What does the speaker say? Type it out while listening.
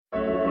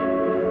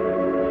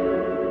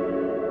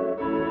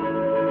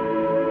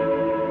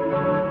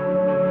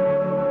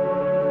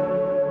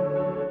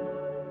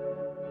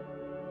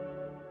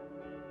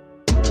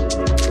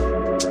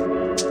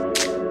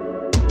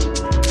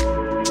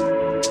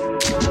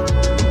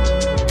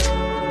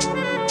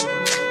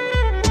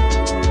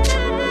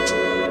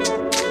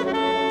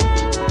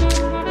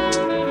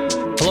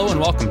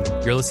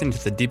You're listening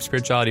to the Deep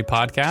Spirituality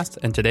Podcast,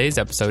 and today's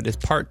episode is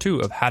part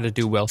 2 of How to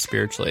Do Well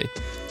Spiritually.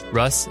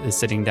 Russ is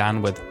sitting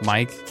down with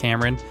Mike,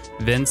 Cameron,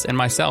 Vince, and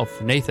myself,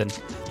 Nathan,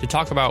 to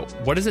talk about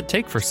what does it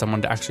take for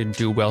someone to actually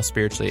do well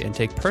spiritually and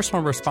take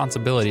personal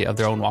responsibility of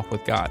their own walk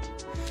with God.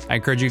 I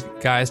encourage you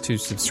guys to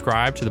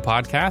subscribe to the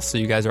podcast so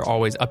you guys are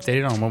always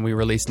updated on when we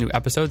release new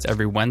episodes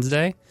every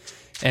Wednesday.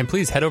 And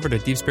please head over to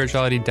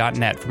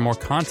deepspirituality.net for more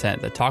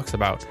content that talks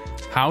about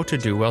how to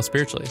do well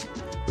spiritually.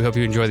 We hope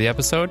you enjoy the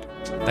episode.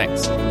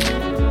 Thanks.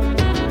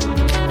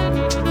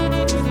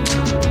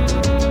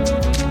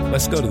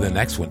 Let's go to the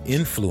next one,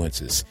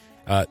 influences,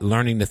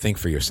 learning to think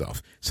for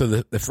yourself. So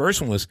the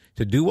first one was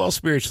to do well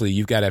spiritually,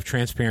 you've got to have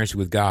transparency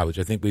with God, which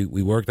I think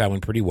we worked that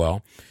one pretty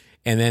well.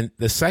 And then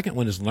the second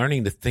one is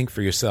learning to think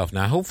for yourself.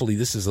 Now, hopefully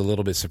this is a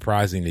little bit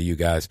surprising to you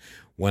guys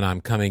when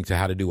I'm coming to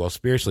how to do well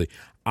spiritually.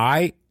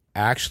 I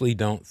actually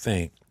don't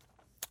think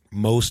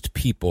most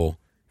people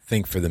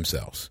think for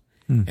themselves.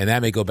 And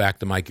that may go back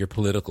to, Mike, your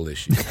political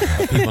issue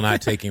of people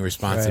not taking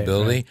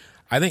responsibility. Right.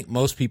 I think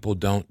most people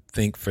don't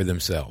think for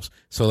themselves.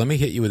 So let me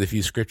hit you with a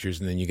few scriptures,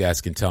 and then you guys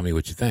can tell me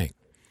what you think.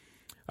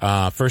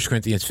 1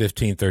 Corinthians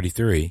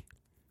 15:33,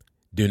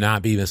 do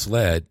not be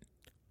misled.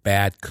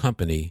 Bad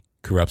company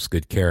corrupts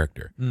good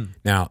character.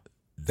 Now,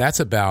 that's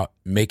about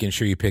making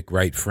sure you pick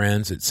right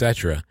friends,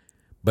 etc.,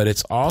 but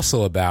it's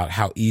also about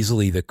how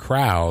easily the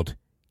crowd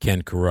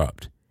can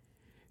corrupt.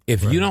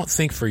 If you don't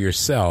think for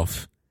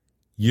yourself,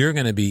 you're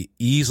going to be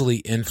easily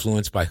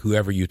influenced by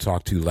whoever you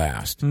talk to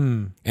last.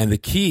 And the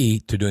key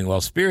to doing well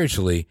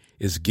spiritually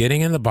is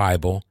getting in the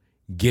Bible,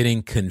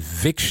 getting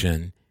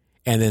conviction,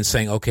 and then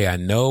saying, okay, I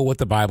know what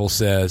the Bible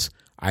says.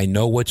 I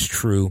know what's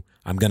true.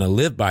 I'm going to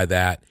live by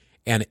that.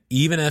 And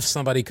even if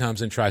somebody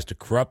comes and tries to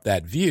corrupt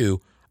that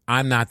view,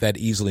 I'm not that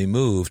easily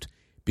moved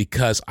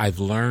because I've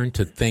learned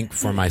to think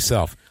for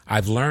myself.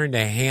 I've learned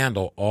to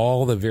handle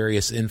all the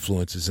various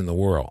influences in the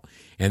world.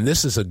 And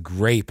this is a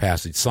great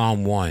passage,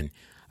 Psalm 1.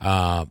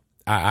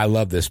 I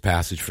love this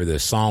passage for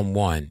this. Psalm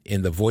 1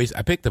 in the voice.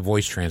 I picked the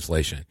Voice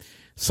translation.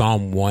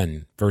 Psalm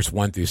 1, verse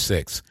 1 through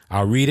 6.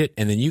 I'll read it,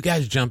 and then you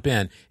guys jump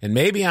in. And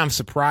maybe I'm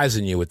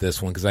surprising you with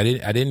this one because I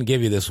didn't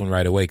give you this one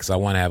right away because I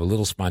want to have a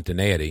little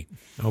spontaneity.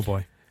 Oh,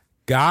 boy.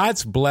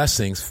 God's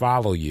blessings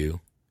follow you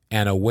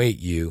and await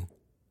you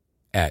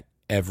at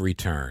every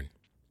turn.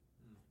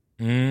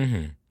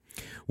 When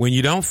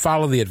you don't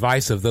follow the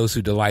advice of those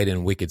who delight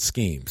in wicked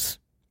schemes.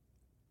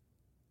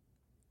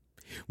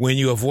 When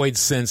you avoid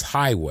sin's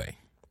highway,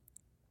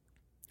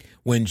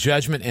 when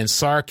judgment and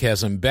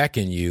sarcasm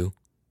beckon you,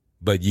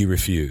 but you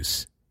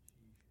refuse.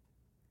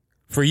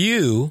 For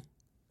you,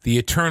 the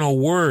eternal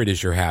word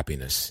is your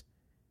happiness.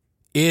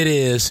 It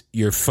is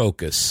your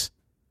focus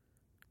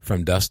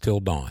from dusk till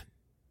dawn.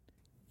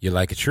 You're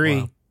like a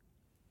tree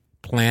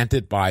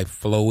planted by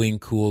flowing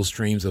cool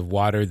streams of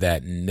water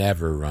that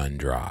never run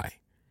dry.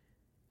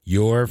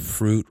 Your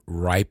fruit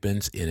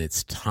ripens in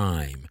its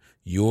time.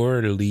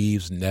 Your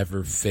leaves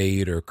never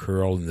fade or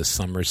curl in the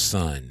summer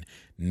sun.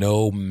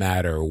 No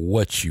matter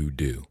what you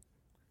do,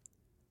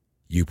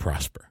 you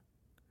prosper.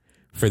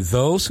 For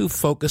those who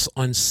focus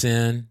on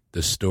sin,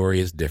 the story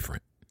is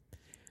different.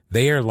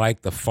 They are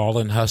like the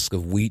fallen husk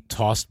of wheat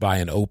tossed by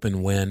an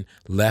open wind,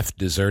 left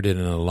deserted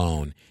and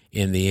alone.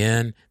 In the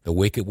end, the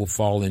wicked will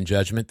fall in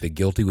judgment. The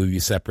guilty will be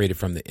separated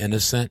from the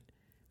innocent.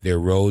 Their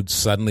road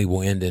suddenly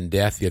will end in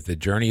death, yet the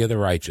journey of the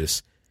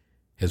righteous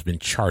has been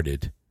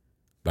charted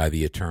by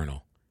the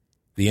eternal.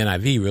 The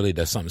NIV really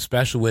does something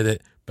special with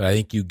it, but I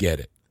think you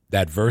get it.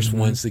 That verse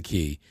 1's the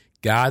key.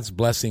 God's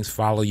blessings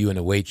follow you and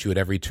await you at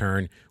every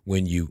turn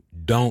when you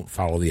don't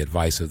follow the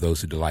advice of those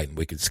who delight in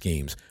wicked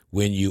schemes,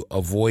 when you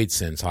avoid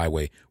sin's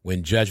highway,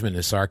 when judgment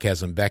and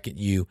sarcasm beckon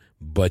you,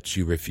 but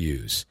you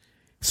refuse.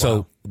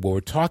 So what we're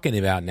talking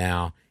about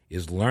now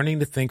is learning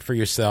to think for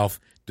yourself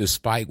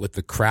despite what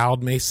the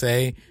crowd may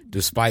say,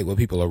 despite what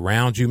people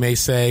around you may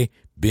say,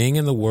 being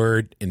in the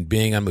Word and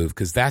being unmoved,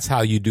 because that's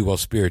how you do well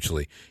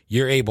spiritually.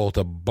 You're able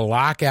to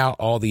block out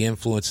all the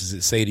influences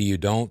that say to you,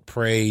 don't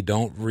pray,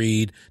 don't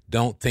read,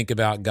 don't think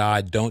about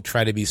God, don't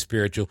try to be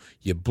spiritual.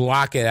 You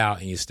block it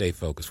out and you stay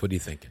focused. What are you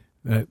thinking?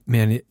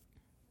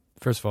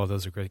 First of all,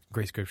 those are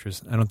great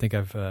scriptures. I don't think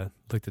I've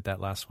looked at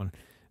that last one.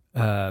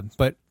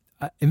 But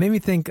it made me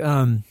think,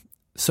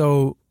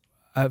 so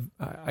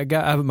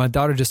my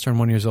daughter just turned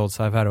 1 year old,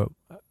 so I've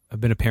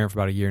been a parent for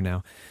about a year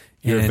now.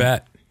 You're a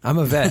vet. I'm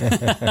a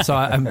vet, so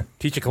I'm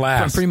teach a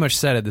class. I'm pretty much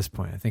set at this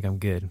point. I think I'm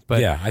good.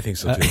 But yeah, I think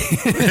so too.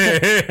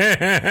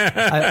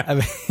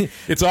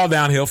 It's all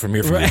downhill from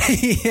here.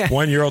 Yeah.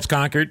 1 year old's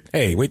conquered.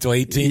 Hey, wait till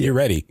 18. You're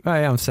ready.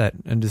 Right, I'm set.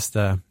 And just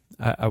I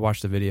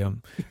watched the video,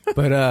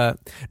 but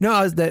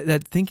no,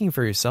 that thinking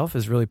for yourself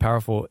is really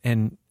powerful.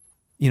 And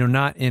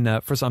not in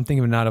first, I'm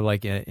thinking of not of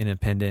like an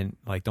independent,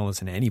 like don't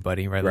listen to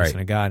anybody, right? Listen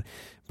to God.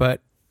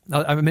 But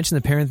I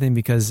mentioned the parent thing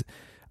because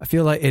I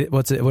feel like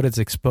what it's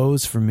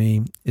exposed for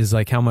me is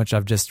like how much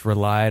I've just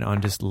relied on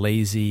just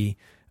lazy,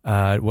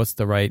 what's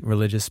the right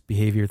religious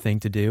behavior thing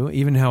to do.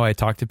 Even how I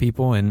talk to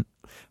people and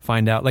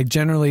find out, like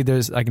generally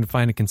I can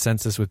find a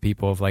consensus with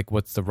people of like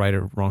what's the right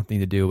or wrong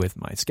thing to do with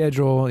my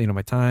schedule,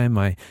 my time,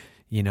 my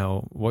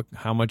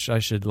how much I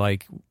should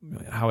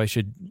how I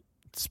should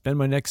spend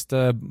my next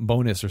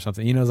bonus or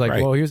something. It's like,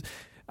 Right. well, here's,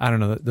 I don't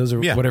know, those are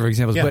whatever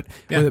examples. Yeah. But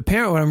with a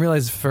parent, what I'm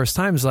realizing the first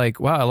time is like,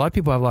 wow, a lot of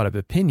people have a lot of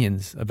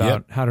opinions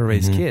about how to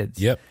raise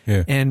kids. Yep.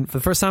 Yeah. And for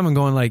the first time, I'm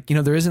going like,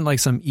 there isn't like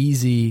some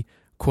easy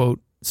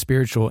quote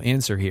spiritual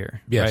answer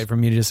here, Yes. right? For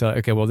me to just say,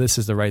 okay, well, this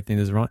is the right thing,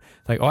 this is wrong.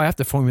 Like, I have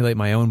to formulate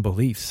my own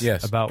beliefs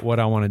Yes. about what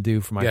I want to do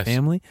for my Yes.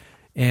 family.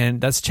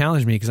 And that's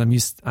challenged me because I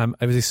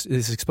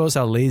was exposed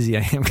how lazy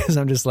I am because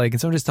I'm just like, can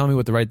someone just tell me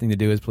what the right thing to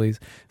do is,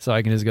 please? So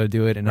I can just go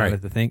do it and not Right.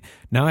 have to think.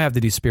 Now I have to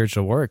do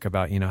spiritual work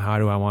about, how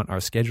do I want our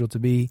schedule to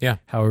be? Yeah.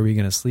 How are we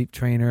going to sleep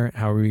train her?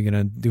 How are we going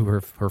to do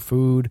her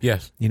food?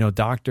 Yes.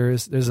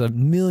 Doctors. There's a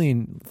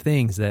million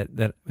things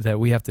that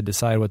we have to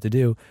decide what to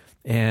do.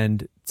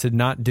 And to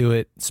not do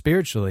it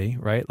spiritually,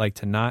 right? Like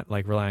to not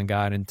rely on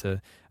God and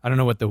to, I don't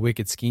know what the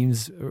wicked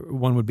schemes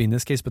one would be in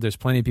this case, but there's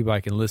plenty of people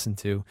I can listen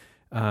to.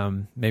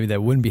 Maybe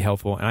that wouldn't be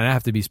helpful, and I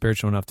have to be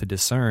spiritual enough to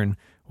discern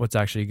what's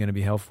actually going to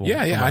be helpful.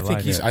 Yeah, for my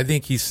life. I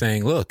think he's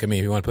saying, look, if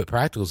you want to put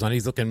practicals on it,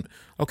 he's looking.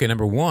 Okay,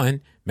 number one,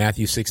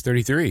 Matthew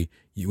 6:33.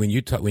 When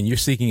you're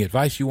seeking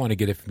advice, you want to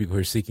get it from people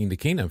who are seeking the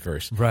kingdom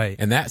first, Right.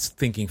 And that's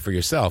thinking for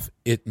yourself.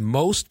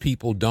 Most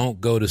people don't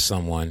go to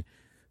someone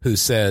who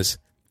says,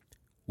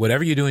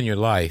 whatever you do in your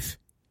life,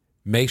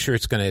 make sure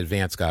it's going to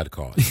advance God's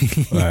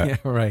cause. Yeah,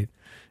 right.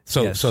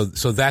 So Yes. so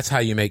that's how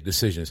you make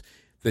decisions.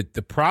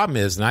 The problem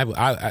is, and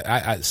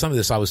I some of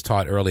this I was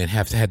taught early and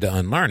had to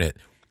unlearn it.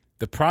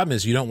 The problem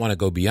is you don't want to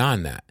go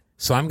beyond that.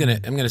 So I'm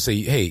gonna say,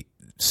 hey,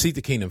 seek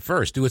the kingdom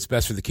first. Do what's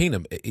best for the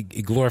kingdom.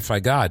 Glorify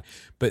God.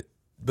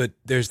 But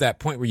there's that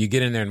point where you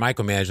get in there and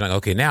micromanage. Like,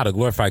 okay, now to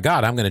glorify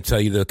God, I'm going to tell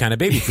you the kind of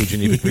baby food you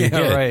need for your Yeah,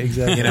 kid. right,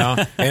 exactly.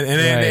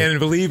 And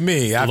believe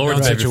me, I've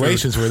Lord's known baby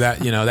situations where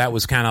that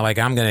was kind of like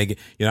I'm going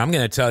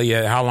to tell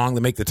you how long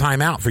to make the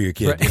time out for your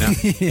kid.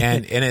 Right.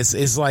 And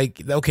it's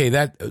like, okay,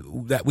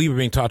 that we were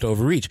being taught to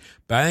overreach.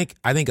 But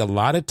I think a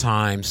lot of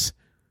times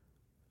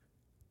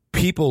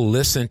people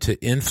listen to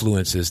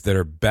influences that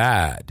are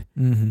bad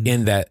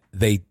in that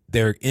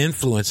they're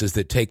influences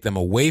that take them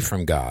away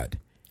from God.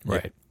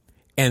 Right.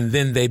 And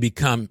then they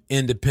become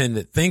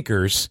independent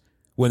thinkers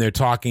when they're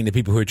talking to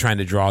people who are trying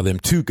to draw them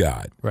to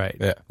God. Right.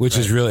 Yeah. Which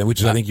is I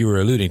think you were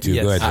alluding to.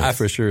 Yes. Go ahead. I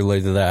for sure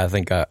relate to that. I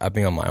think I've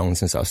been on my own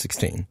since I was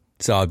 16.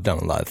 So I've done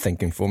a lot of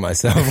thinking for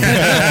myself. And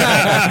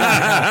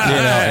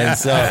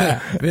so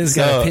Vin's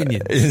got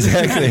opinions.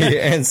 Exactly.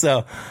 And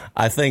so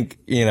I think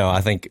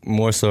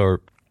more so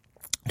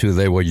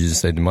to what you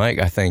just said to Mike,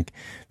 I think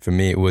for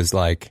me it was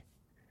like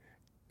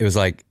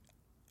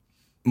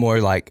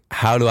more like,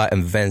 how do I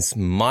advance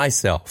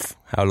myself?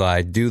 How do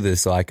I do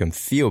this so I can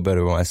feel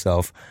better with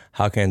myself?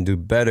 How can I do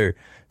better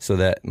so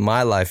that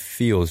my life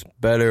feels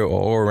better or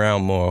all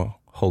around more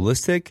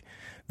holistic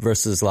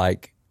versus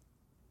like,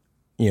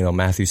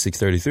 Matthew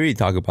 6:33,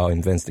 talk about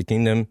advance the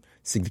kingdom,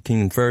 seek the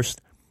kingdom first.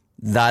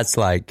 That's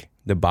like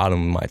the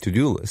bottom of my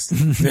to-do list.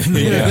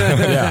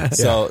 Yeah.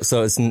 So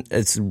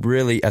it's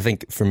really, I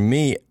think for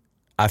me,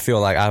 I feel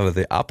like I have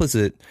the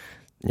opposite,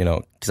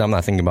 because I'm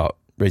not thinking about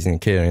raising a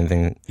kid or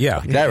anything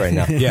like that right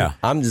now. Yeah.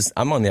 I'm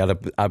on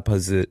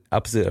the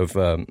opposite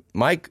of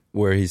Mike,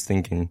 where he's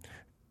thinking,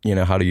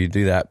 how do you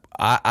do that?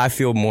 I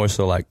feel more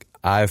so like,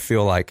 how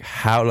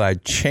do I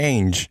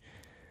change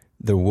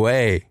the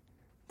way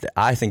that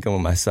I think of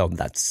myself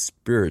that's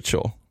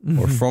spiritual,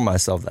 or for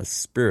myself that's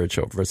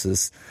spiritual,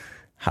 versus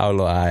how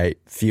do I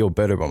feel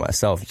better about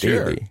myself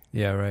daily?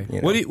 Yeah, right.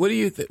 What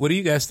do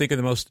you guys think are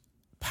the most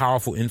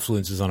powerful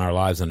influences on our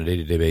lives on a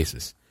day-to-day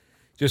basis?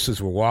 Just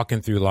as we're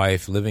walking through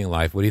life, living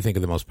life, what do you think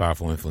are the most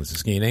powerful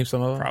influences? Can you name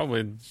some of them?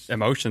 Probably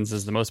emotions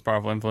is the most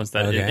powerful influence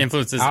that Okay.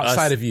 influences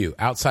outside us. of you,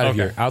 outside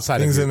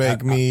Things of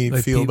that your, make me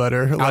feel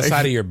better.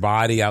 outside of your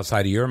body,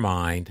 outside of your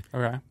mind,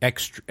 Okay.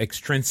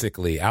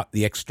 extrinsically,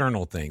 the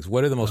external things.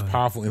 What are the most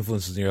powerful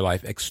influences in your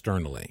life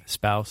externally?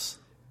 Spouse,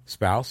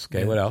 Spouse.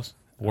 Okay. Yeah. What else?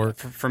 work.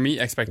 For me,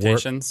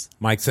 expectations.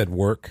 Mike said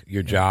work,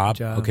 your job.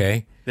 job.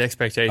 Okay. The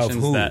expectations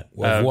Of who? that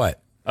Of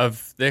what?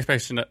 Of the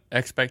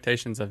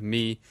expectations of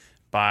me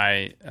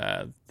by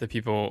the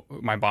people,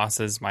 my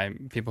bosses, my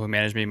people who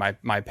manage me,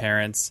 my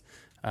parents,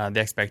 the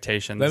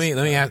expectations. Let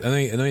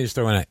me just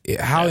throw in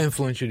how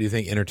influential do you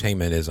think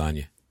entertainment is on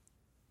you?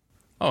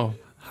 Oh,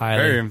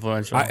 Highly. very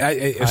influential.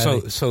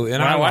 So in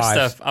when our I watch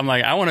lives, stuff, I'm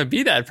like, I want to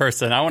be that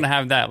person. I want to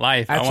have that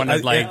life. I want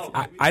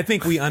to I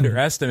think we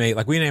underestimate.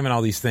 Like we naming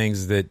all these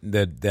things that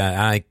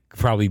I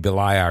probably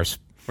belie our.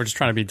 We're just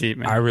trying to be deep,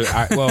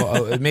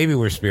 man. Maybe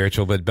we're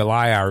spiritual, but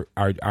belie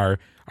our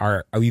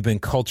we've been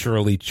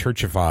culturally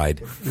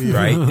churchified,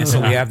 right? And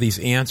so we have these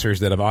answers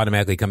that have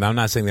automatically come. I'm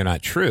not saying they're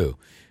not true,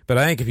 but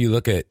I think if you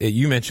look at it,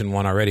 you mentioned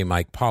one already,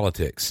 Mike,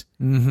 politics.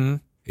 Mm-hmm.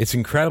 It's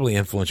incredibly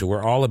influential.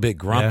 We're all a bit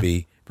grumpy.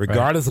 Yeah.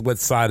 Regardless of what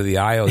side of the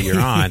aisle you're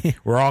on,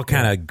 we're all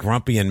kind of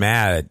grumpy and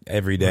mad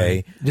every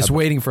day. Right. Just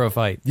waiting for a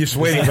fight. Just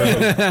waiting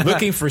for,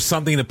 looking for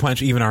something to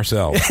punch even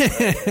ourselves.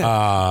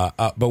 But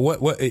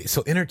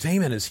so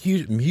entertainment is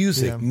huge.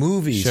 Music,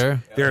 movies,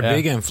 Sure. they're a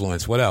big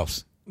influence. What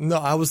else? No,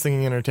 I was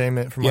thinking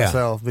entertainment for Yeah.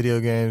 myself, video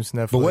games,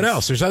 Netflix. But what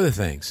else? There's other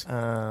things.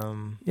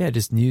 Yeah,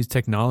 just news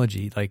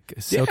technology, like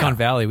Silicon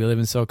Valley. We live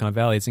in Silicon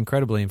Valley. It's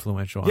incredibly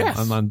influential. Yes.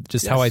 I'm on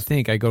just how I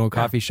think. I go to a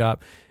coffee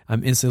shop.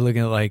 I'm instantly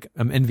looking at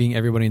I'm envying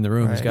everybody in the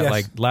room who's got Yes.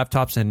 like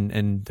laptops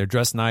and they're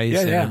dressed nice.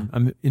 Yeah, and yeah.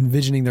 I'm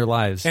envisioning their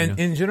lives. And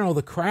in general,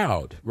 the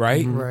crowd,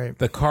 right? Right.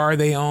 The car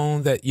they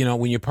own that,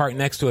 when you park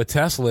next to a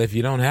Tesla, if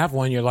you don't have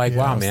one, you're like,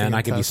 Yeah, I wow, was man, thinking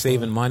I could be Tesla.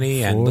 saving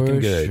money and For looking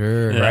good.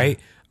 sure. Right?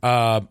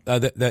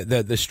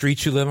 The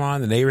streets you live on,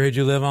 the neighborhood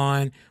you live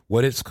on,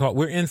 what it's called.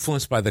 We're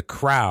influenced by the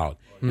crowd.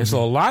 And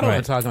so a lot of what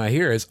I'm talking about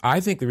here is I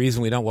think the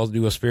reason we don't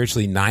do well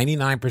spiritually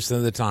 99%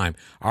 of the time,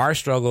 our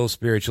struggle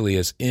spiritually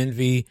is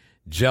envy,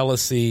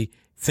 jealousy,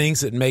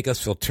 things that make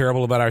us feel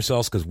terrible about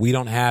ourselves because we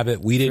don't have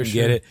it, we didn't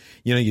get it.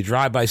 You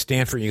drive by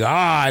Stanford, and you go,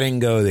 I didn't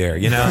go there.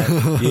 You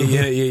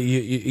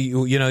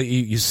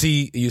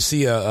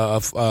see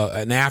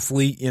an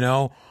athlete,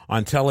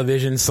 on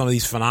television, some of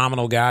these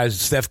phenomenal guys,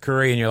 Steph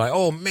Curry, and you're like,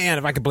 oh man,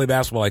 if I could play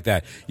basketball like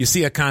that. You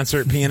see a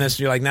concert pianist,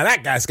 you're like, now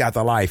that guy's got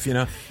the life,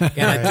 And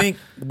I think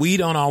we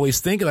don't always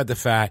think about the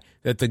fact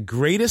that the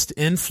greatest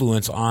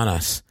influence on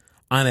us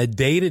on a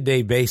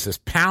day-to-day basis,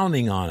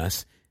 pounding on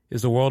us,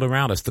 is the world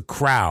around us, the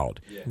crowd.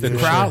 The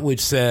crowd which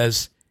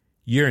says,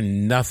 you're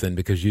nothing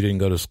because you didn't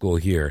go to school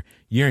here.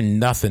 You're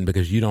nothing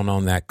because you don't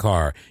own that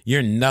car.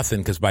 You're nothing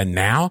because by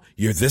now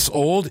you're this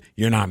old.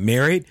 You're not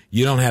married.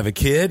 You don't have a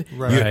kid.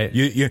 Right.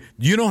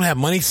 You don't have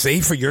money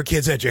saved for your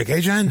kid's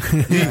education.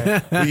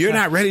 You're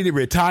not ready to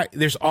retire.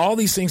 There's all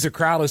these things the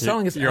crowd is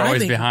telling us. You're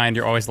always behind.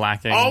 You're always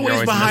lacking.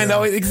 Always behind. missing.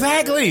 Always,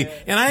 exactly.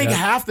 And I think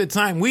half the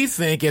time we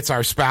think it's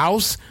our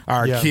spouse,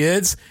 our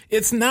kids.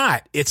 It's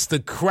not. It's the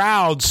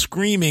crowd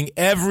screaming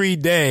every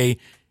day,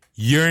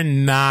 you're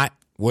not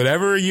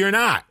whatever you're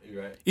not.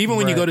 Even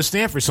when you go to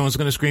Stanford, someone's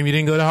going to scream you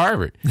didn't go to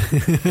Harvard.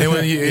 And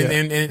when you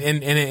and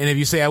if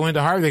you say I went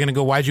to Harvard, they're going to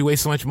go, why'd you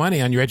waste so much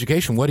money on your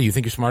education? What do you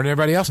think you're smarter than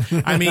everybody else?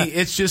 I mean,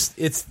 it's just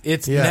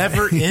it's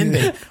never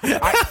ending.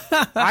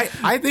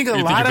 I think a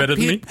lot of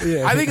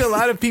people. I think a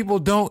lot of people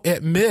don't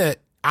admit.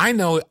 I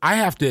know I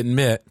have to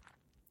admit.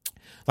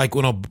 Like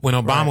when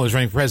Obama was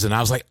running for president, I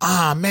was like,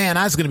 man,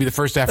 I was going to be the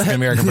first African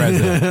American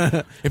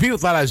president. And people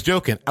thought I was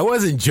joking. I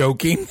wasn't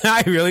joking.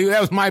 That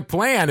was my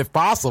plan, if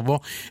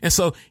possible. And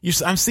so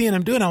I'm seeing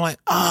him doing it. I'm like,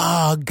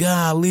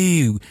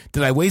 golly,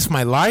 did I waste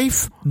my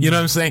life? You know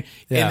what I'm saying?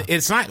 Yeah. And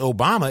it's not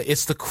Obama.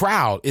 It's the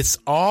crowd. It's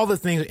all the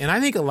things. And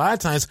I think a lot of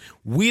times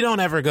we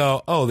don't ever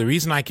go, the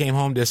reason I came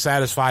home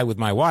dissatisfied with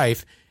my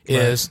wife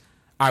is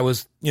I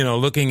was,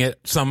 looking at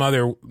some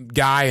other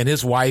guy and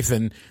his wife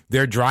and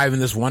they're driving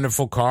this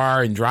wonderful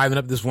car and driving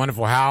up this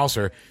wonderful house,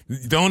 or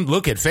don't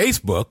look at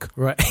Facebook.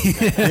 Right.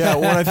 Yeah.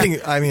 Well,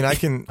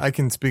 I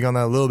can speak on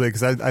that a little bit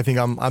because I think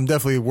I'm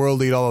definitely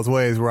worldly in all those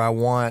ways where I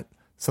want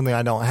something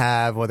I don't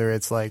have, whether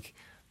it's like,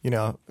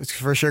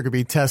 for sure it could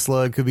be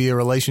Tesla, it could be a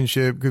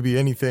relationship, could be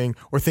anything,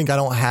 or think I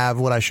don't have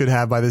what I should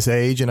have by this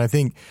age. And I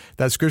think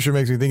that scripture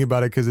makes me think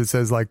about it because it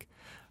says like,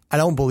 I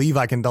don't believe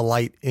I can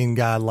delight in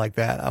God like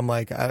that. I'm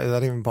like, is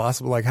that even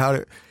possible? Like,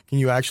 can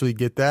you actually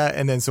get that?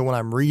 And then so when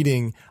I'm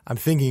reading, I'm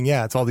thinking,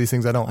 it's all these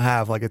things I don't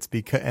have. Like it's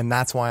because, and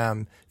that's why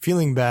I'm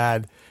feeling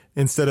bad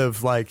instead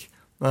of like.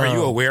 Are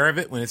you aware of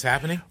it when it's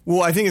happening?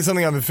 Well, I think it's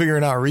something I've been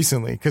figuring out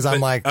recently because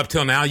I'm like. Up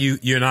till now,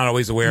 you're not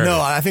always aware of it. No,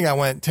 I think I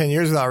went 10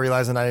 years without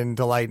realizing I didn't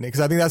delight in it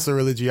because I think that's the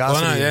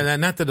religiosity. Well, no,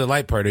 not the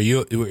delight part. Are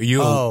you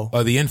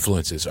the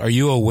influences? Are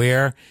you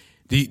aware?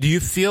 Do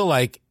you feel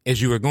like as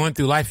you were going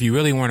through life, you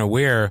really weren't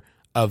aware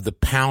of the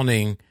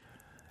pounding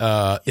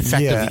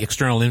effect of the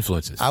external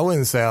influences? I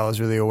wouldn't say I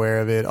was really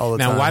aware of it all the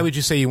time. Now, why would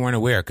you say you weren't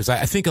aware? Because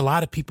I think a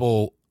lot of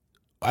people,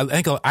 I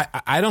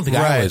don't think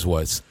I always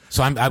was.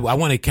 So I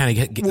want to kind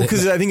of get. Well,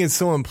 because I think it's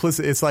so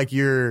implicit. It's like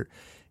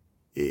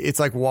it's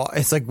like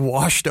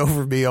washed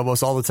over me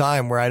almost all the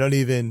time where I don't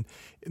even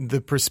the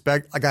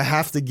perspective. Like I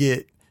have to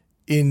get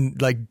in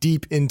like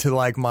deep into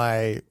like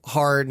my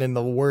heart and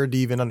the word to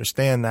even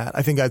understand that.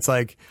 I think that's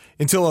like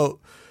until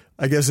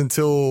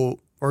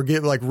or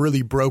get like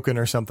really broken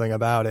or something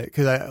about it.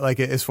 Cause I like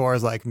it as far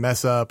as like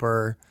mess up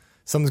or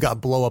something's got to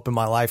blow up in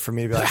my life for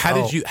me to be like, how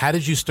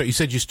did you start? You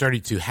said you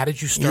started to, how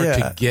did you start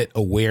to get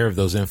aware of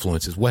those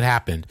influences? What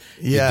happened?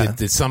 Yeah.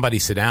 Did somebody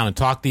sit down and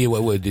talk to you?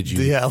 What did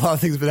you? Yeah, a lot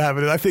of things have been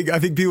happening. I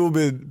think people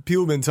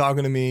have been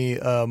talking to me,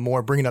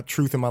 more bringing up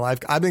truth in my life.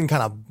 I've been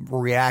kind of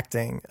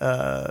reacting.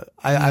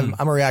 I'm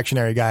a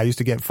reactionary guy. I used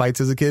to get in fights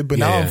as a kid, but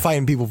now I'm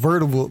fighting people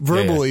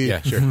verbally.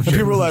 Yeah, sure. And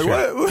people are like,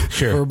 what?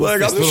 Sure.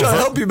 Like, I'm just trying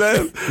to help you,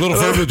 man. Little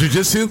verbal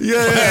jujitsu?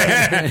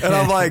 Yeah. And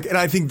I'm like, and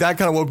I think that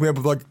kind of woke me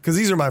up, like, cause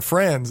these are my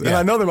friends. And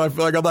I know they're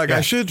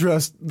I should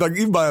trust, like,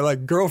 even my,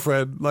 like,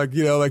 girlfriend, like,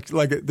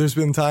 like there's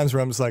been times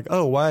where I'm just like,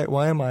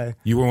 why am I?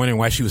 You were wondering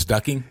why she was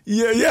ducking?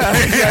 Yeah. I'm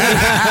like,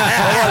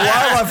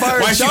 why am I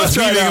firing why shots she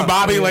was right now?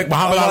 Bobby like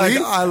Muhammad Ali?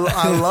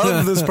 I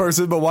love this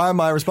person, but why am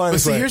I responding?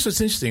 But see, here's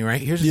what's interesting,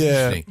 right? Here's what's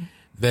interesting.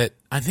 That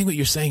I think what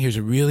you're saying here is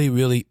I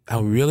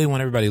really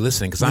want everybody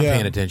listening, because I'm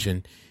paying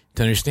attention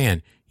to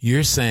understand.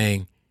 You're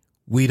saying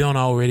we don't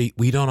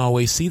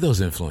always see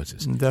those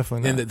influences.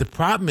 Definitely not. And the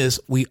problem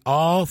is we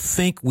all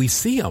think we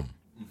see them.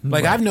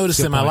 Like I've noticed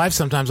Good in my point. life,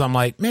 sometimes I'm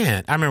like,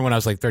 man, I remember when I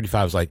was like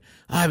 35, I was like,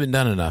 I haven't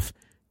done enough.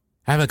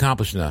 I haven't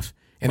accomplished enough.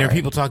 And there were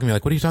people talking to me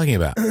like, what are you talking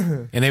about?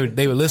 And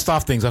they would list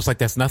off things. I was like,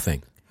 that's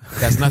nothing.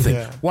 That's nothing.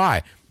 Yeah.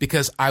 Why?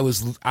 Because I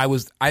wasn't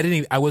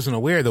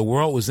aware the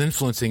world was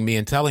influencing me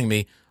and telling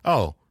me,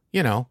 oh,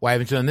 why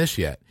haven't you done this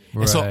yet?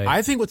 And so Right.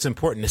 I think what's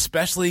important,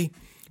 especially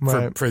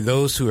Right. for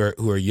those who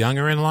are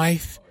younger in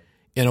life,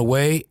 in a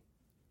way,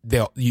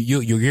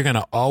 you're going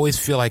to always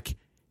feel like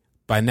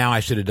by now I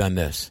should have done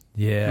this.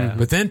 Yeah.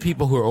 But then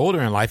people who are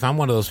older in life, I'm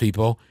one of those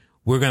people,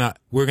 we're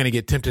gonna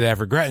get tempted to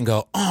have regret and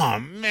go, oh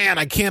man,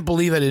 I can't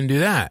believe I didn't do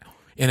that.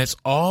 And it's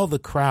all the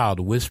crowd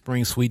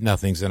whispering sweet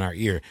nothings in our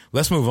ear.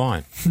 Let's move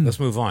on. Let's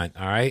move on.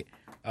 All right.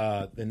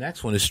 The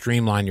next one is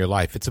streamline your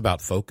life. It's about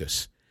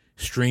focus.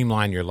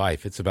 Streamline your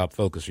life. It's about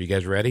focus. Are you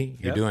guys ready?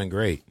 You're doing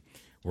great.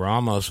 We're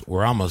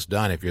almost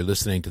done. If you're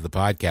listening to the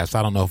podcast,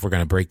 I don't know if we're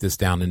going to break this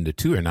down into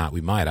 2 or not.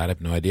 We might. I have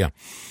no idea.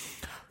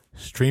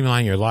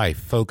 Streamline your life.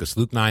 Focus.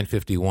 Luke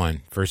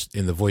 9:51, first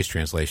in the Voice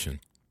translation.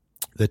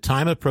 The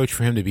time approached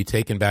for him to be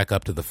taken back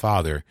up to the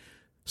Father,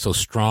 so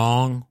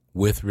strong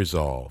with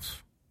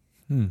resolve.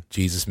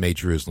 Jesus made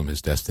Jerusalem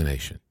his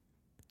destination.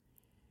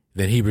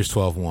 Then Hebrews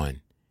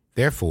 12:1.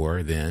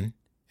 Therefore, then,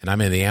 and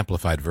I'm in the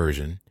Amplified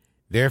Version,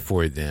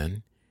 therefore,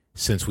 then,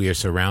 since we are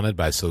surrounded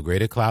by so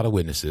great a cloud of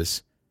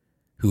witnesses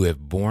who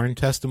have borne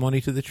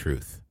testimony to the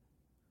truth,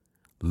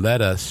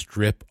 let us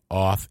strip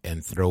off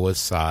and throw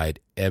aside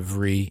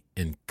every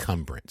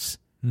encumbrance,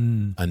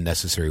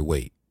 unnecessary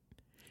weight,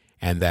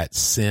 and that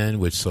sin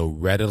which so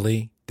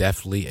readily,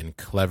 deftly, and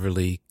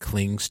cleverly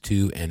clings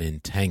to and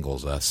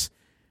entangles us,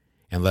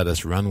 and let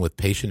us run with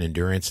patient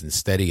endurance and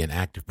steady and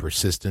active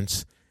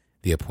persistence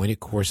the appointed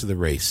course of the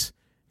race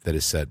that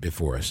is set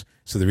before us.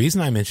 So the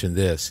reason I mention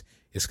this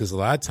is because a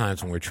lot of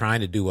times when we're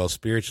trying to do well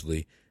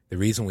spiritually, the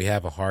reason we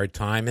have a hard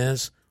time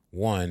is,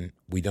 one,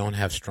 we don't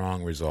have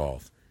strong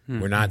resolve.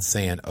 We're not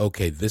saying,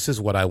 okay, this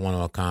is what I want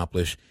to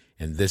accomplish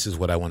and this is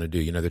what I want to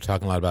do. They're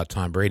talking a lot about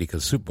Tom Brady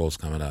because Super Bowl's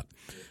coming up.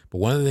 But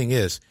one of the things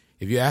is,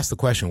 if you ask the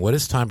question, what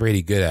is Tom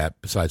Brady good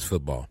at besides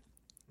football?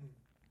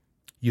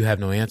 You have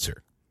no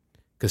answer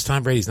because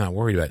Tom Brady's not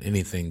worried about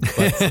anything but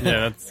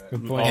that's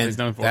all he's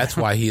known for. that's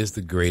why he is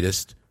the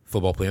greatest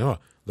football player in the world.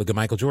 Look at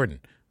Michael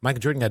Jordan.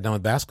 Michael Jordan got done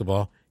with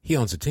basketball. He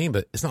owns a team,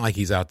 but it's not like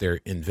he's out there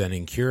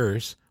inventing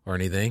cures or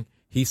anything.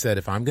 He said,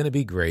 if I'm going to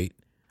be great,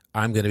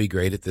 I'm going to be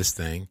great at this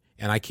thing,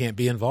 and I can't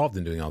be involved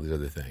in doing all these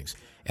other things.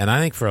 And I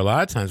think for a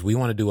lot of times we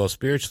want to do well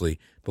spiritually,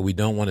 but we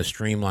don't want to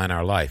streamline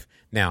our life.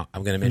 Now,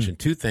 I'm going to mention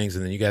 2 things,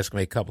 and then you guys can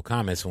make a couple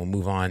comments, and we'll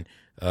move on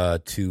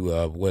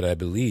to what I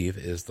believe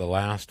is the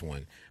last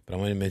one. But I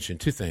want to mention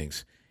 2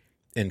 things.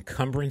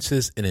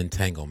 Encumbrances and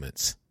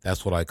entanglements.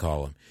 That's what I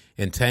call them.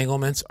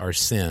 Entanglements are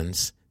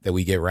sins that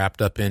we get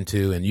wrapped up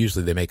into, and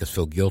usually they make us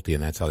feel guilty,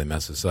 and that's how they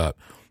mess us up.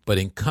 But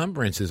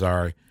encumbrances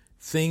are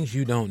things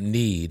you don't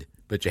need,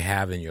 but you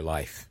have in your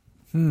life.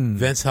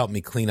 Vince helped me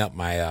clean up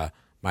my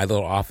my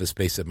little office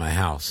space at my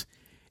house,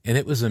 and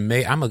it was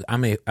amazing.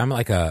 I'm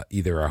like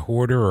either a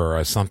hoarder or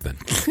a something,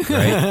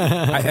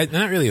 right? I'm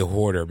not really a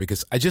hoarder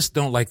because I just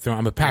don't like throwing.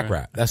 I'm a pack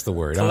rat. That's the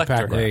word. Collector. I'm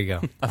a pack rat. There you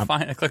go.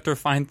 A collector of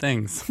fine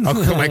things. A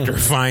collector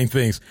of fine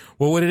things.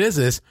 Well, what it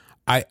is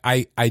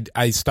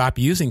I stop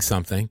using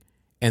something,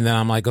 and then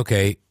I'm like,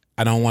 okay,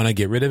 I don't want to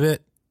get rid of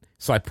it,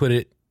 so I put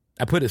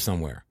it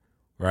somewhere,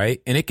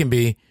 right? And it can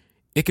be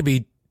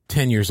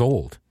 10 years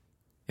old,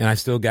 and I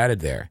still got it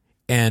there.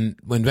 And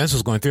when Vince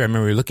was going through, I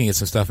remember looking at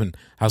some stuff, and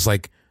I was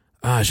like,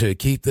 should I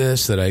keep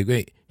this?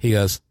 He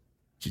goes,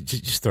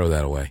 just throw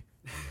that away.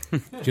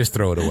 Just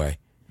throw it away.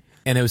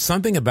 And it was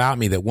something about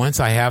me that once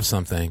I have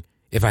something,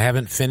 if I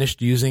haven't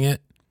finished using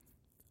it,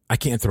 I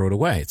can't throw it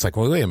away. It's like,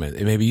 well, wait a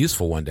minute. It may be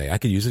useful one day. I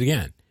could use it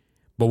again.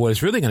 But what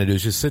it's really going to do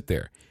is just sit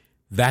there.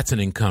 That's an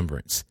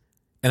encumbrance.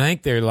 And I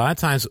think there are a lot of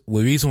times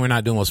the reason we're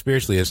not doing well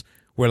spiritually is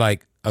we're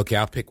like, okay,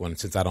 I'll pick one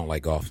since I don't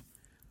like golf.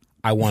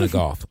 I want to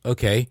golf.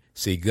 Okay,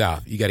 see,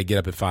 golf. You got to get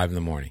up at 5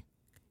 a.m.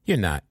 You're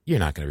not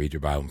going to read your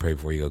Bible and pray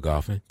before you go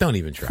golfing. Don't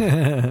even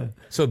try.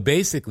 So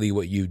basically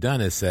what you've done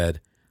is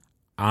said,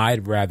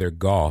 I'd rather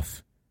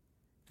golf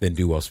than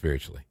do well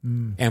spiritually.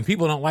 And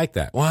people don't like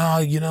that. Well,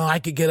 I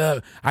could get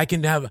up. I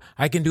can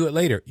do it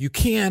later. You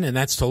can, and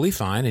that's totally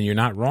fine, and you're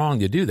not wrong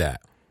to do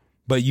that.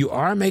 But you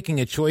are making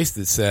a choice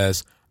that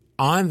says,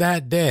 on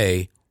that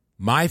day,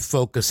 my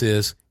focus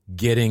is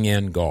getting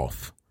in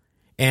golf.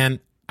 And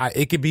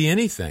it could be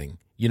anything.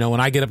 When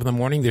I get up in the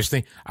morning,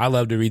 I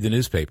love to read the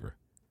newspaper.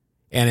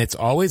 And it's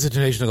always a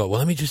temptation to go, well,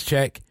 let me just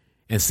check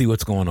and see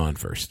what's going on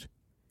first.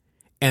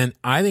 And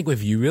I think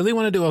if you really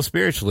want to do well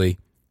spiritually,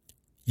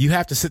 you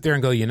have to sit there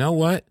and go, you know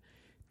what?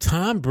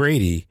 Tom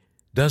Brady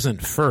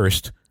doesn't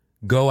first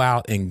go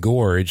out and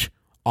gorge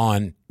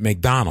on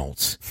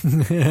McDonald's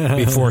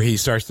before he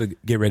starts to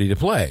get ready to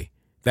play.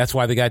 That's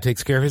why the guy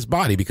takes care of his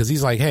body, because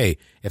he's like, hey,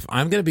 if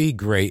I'm going to be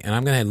great and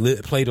I'm going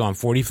to play till I'm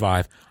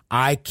 45,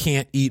 I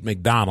can't eat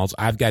McDonald's.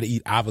 I've got to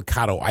eat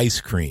avocado ice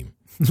cream.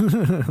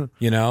 And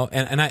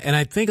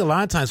I think a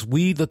lot of times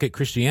we look at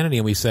Christianity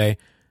and we say,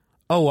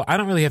 oh, well, I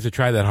don't really have to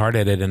try that hard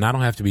at it, and I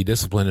don't have to be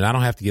disciplined, and I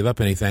don't have to give up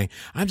anything.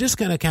 I'm just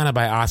going to kind of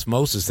by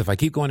osmosis, if I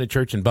keep going to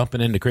church and bumping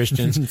into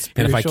Christians, and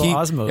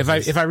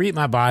if I read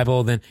my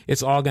Bible, then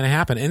it's all going to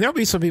happen. And there'll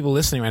be some people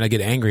listening right now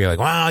get angry, like,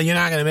 well, you're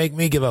not going to make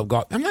me give up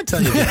golf. I'm not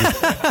telling you.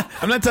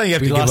 I'm not telling you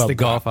have to give up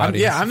golf.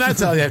 I'm not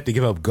telling you have to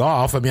give up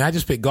golf. I mean, I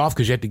just pick golf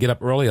because you have to get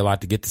up early a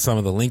lot to get to some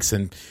of the links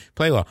and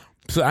play well.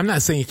 So I'm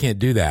not saying you can't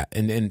do that.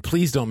 And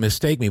please don't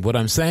mistake me. What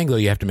I'm saying, though,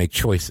 you have to make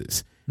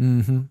choices.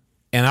 Mm-hmm.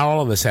 And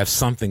all of us have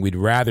something we'd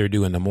rather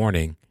do in the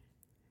morning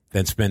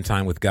than spend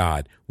time with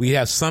God. We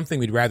have something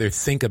we'd rather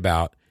think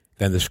about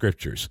than the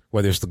scriptures,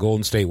 whether it's the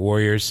Golden State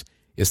Warriors,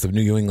 it's the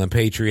New England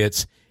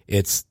Patriots,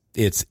 it's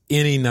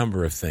any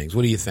number of things.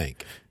 What do you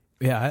think?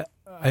 Yeah,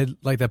 I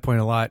like that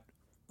point a lot,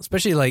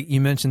 especially like you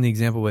mentioned the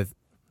example with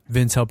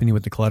Vince helping you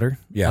with the clutter.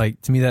 Yeah.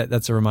 Like to me,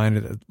 that's a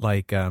reminder that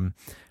like I'm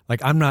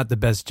not the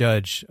best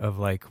judge of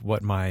like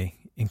what my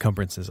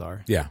encumbrances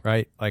are. Yeah.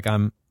 Right. Like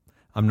I'm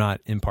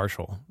not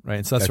impartial, right?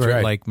 And so that's That's where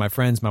right. like my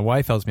friends, my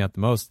wife helps me out the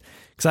most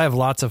because I have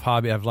lots of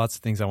hobby, I have lots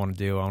of things I want to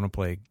do. I want to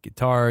play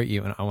guitar,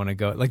 even I want to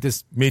go like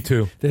this. Me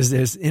too.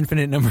 There's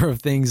infinite number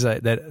of things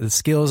that the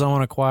skills I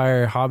want to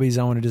acquire, hobbies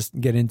I want to just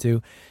get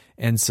into,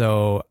 and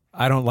so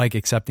I don't like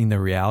accepting the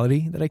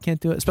reality that I can't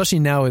do it. Especially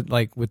now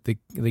with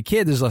the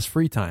kid, there's less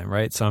free time,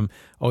 right? So I'm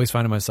always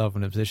finding myself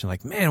in a position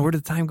like, man, where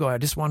did the time go? I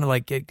just want to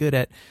like get good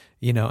at,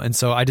 and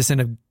so I just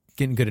end up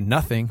getting good at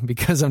nothing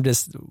because I'm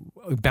just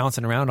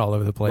bouncing around all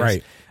over the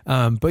place.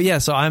 Right. But yeah,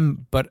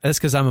 but that's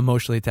because I'm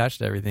emotionally attached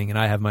to everything and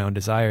I have my own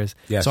desires.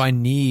 Yes. So I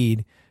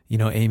need,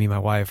 Amy, my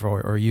wife,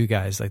 or you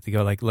guys like to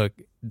go like, look,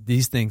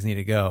 these things need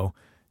to go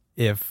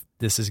if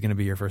this is going to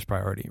be your first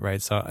priority.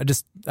 Right. So I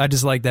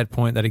just like that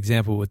point, that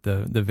example with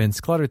the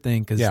Vince clutter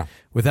thing. Cause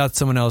without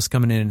someone else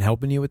coming in and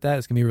helping you with that,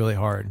 it's gonna be really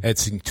hard.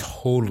 It's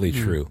totally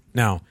true.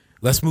 Now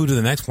let's move to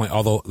the next point.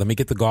 Although let me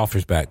get the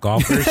golfers back.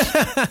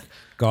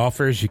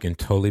 Golfers, you can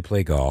totally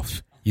play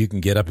golf. You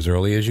can get up as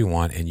early as you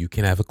want, and you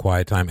can have a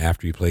quiet time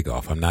after you play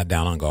golf. I'm not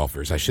down on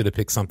golfers. I should have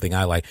picked something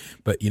I like.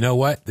 But you know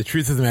what? The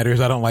truth of the matter is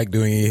I don't like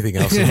doing anything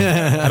else.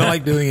 I don't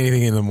like doing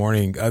anything in the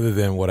morning other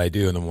than what I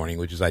do in the morning,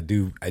 which is I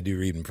do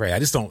read and pray.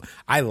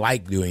 I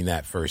like doing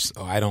that first.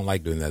 I don't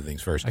like doing the other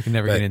things first. I can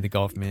never get into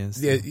golf, man.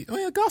 Yeah,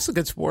 golf's a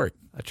good sport.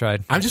 I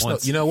tried. I'm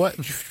just, you know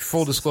what?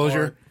 Full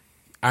disclosure,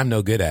 I'm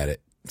no good at it.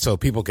 So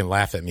people can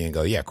laugh at me and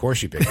go, "Yeah, of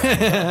course you picked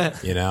that."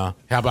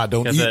 How about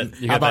don't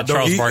eat? How about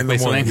don't eat in the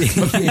morning?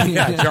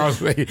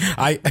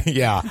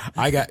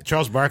 I got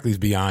Charles Barkley's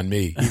beyond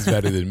me. He's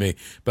better than me.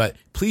 But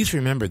please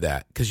remember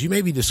that because you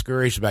may be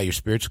discouraged about your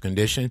spiritual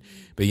condition,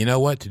 but you know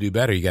what? To do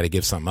better, you got to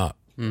give something up.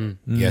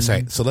 Mm-hmm. Yes.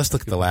 So let's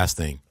look at the last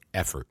thing: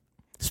 effort,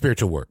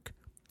 spiritual work.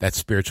 That's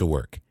spiritual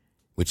work,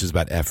 which is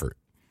about effort.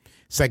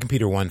 2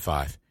 Peter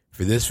 1:5.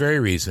 For this very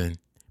reason,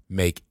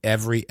 make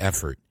every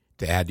effort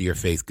to add to your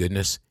faith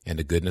goodness, and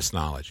to goodness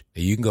knowledge.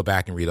 Now, you can go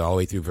back and read all the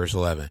way through verse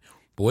 11.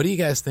 But what do you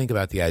guys think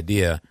about the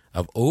idea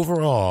of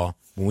overall,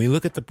 when we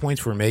look at the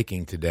points we're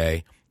making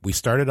today, we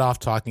started off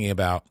talking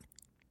about,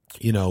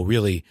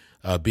 really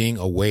being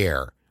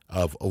aware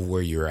of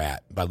where you're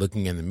at by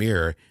looking in the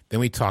mirror. Then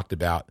we talked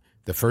about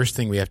the first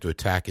thing we have to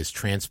attack is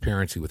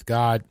transparency with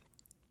God.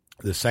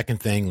 The second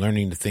thing,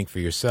 learning to think for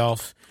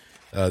yourself.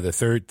 The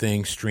third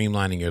thing,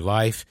 streamlining your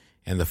life.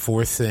 And the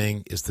fourth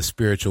thing is the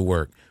spiritual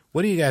work.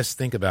 What do you guys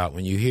think about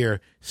when you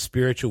hear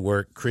spiritual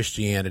work,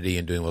 Christianity,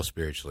 and doing well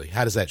spiritually?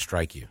 How does that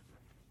strike you?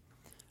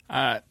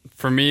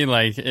 For me,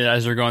 like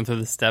as you're going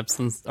through the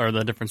steps or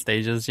the different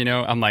stages,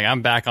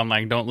 I'm back on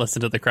like don't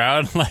listen to the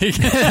crowd, like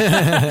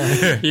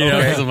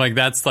because I'm like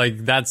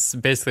that's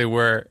basically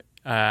where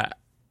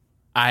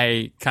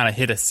I kind of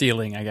hit a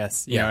ceiling, I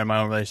guess, in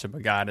my own relationship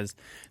with God is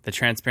the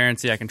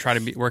transparency. I can try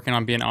to be working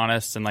on being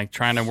honest and like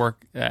trying to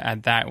work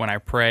at that when I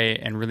pray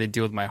and really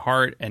deal with my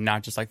heart and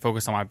not just like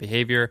focus on my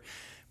behavior.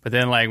 But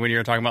then like when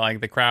you're talking about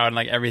like the crowd and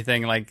like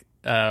everything, like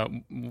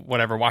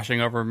whatever washing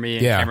over me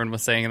and Cameron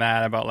was saying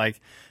that about like,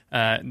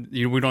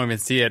 we don't even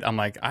see it. I'm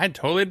like, I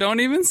totally don't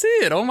even see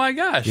it. Oh my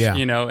gosh. Yeah.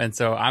 And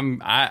so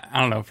I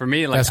don't know, for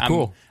me, like That's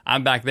cool.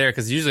 I'm back there.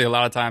 Cause usually a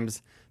lot of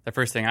times the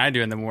first thing I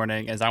do in the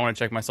morning is I want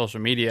to check my social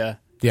media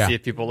see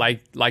if people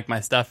like my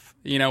stuff,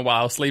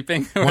 while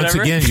sleeping. Or Once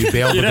whatever. again,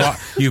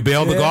 you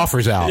bailed the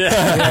golfers out.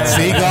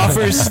 See,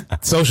 golfers,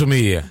 social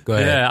media. Go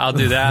ahead. Yeah, I'll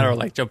do that or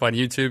like jump on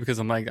YouTube because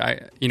I'm like,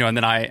 and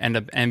then I end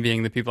up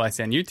envying the people I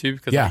see on YouTube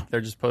because like,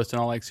 they're just posting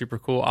all like super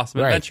cool, awesome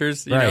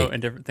adventures, know,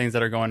 and different things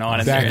that are going on.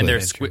 Exactly.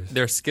 And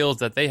there's skills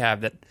that they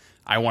have that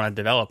I want to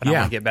develop and I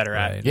want to get better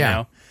at, you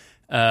know?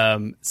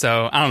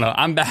 So I don't know.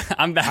 I'm back.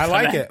 I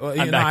like it. Well,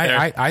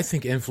 I I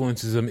think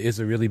influencism is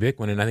a really big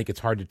one, and I think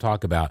it's hard to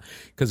talk about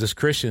because as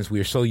Christians, we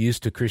are so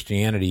used to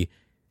Christianity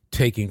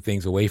taking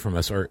things away from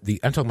us. I'm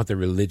talking about the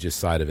religious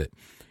side of it.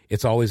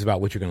 It's always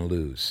about what you're going to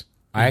lose.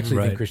 I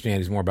actually think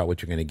Christianity is more about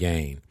what you're going to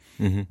gain.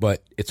 Mm-hmm.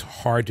 But it's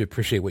hard to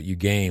appreciate what you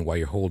gain while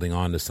you're holding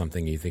on to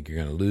something and you think you're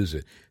going to lose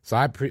it. So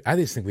I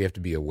just think we have to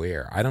be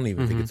aware. I don't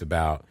even think it's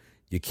about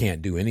you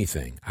can't do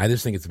anything. I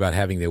just think it's about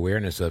having the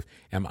awareness of,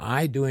 am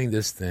I doing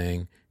this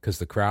thing because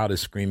the crowd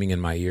is screaming in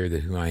my ear that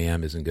who I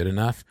am isn't good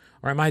enough?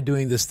 Or am I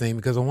doing this thing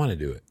because I want to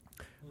do it?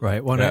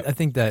 Right. Well, Yep. I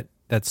think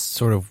that's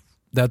sort of,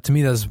 that to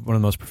me, that's one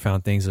of the most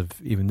profound things of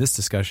even this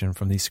discussion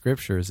from these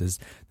scriptures is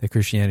that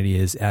Christianity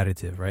is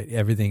additive, right?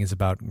 Everything is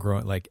about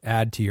growing, like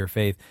add to your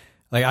faith.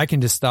 Like I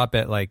can just stop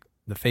at like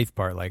the faith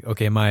part. Like,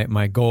 okay,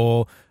 my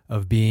goal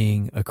of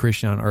being a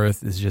Christian on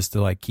earth is just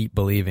to like keep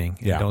believing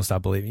and Yeah. don't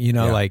stop believing. You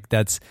know, Yeah. like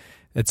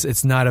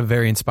it's not a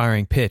very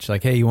inspiring pitch.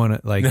 Like, hey, you want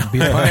to like be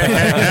a part?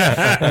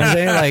 I'm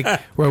saying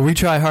like where we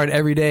try hard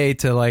every day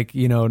to like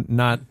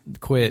not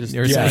quit Just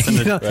or keep something.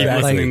 listening to- keep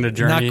listening to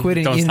Journey. Not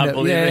quitting Don't in stop the,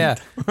 believing. yeah.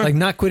 Like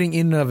not quitting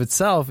in and of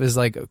itself is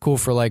like cool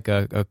for like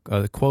a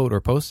quote or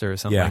poster or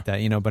something Yeah. like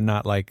that. But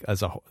not like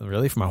as a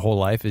really for my whole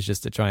life is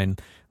just to try and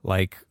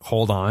like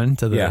hold on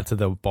to the Yeah. to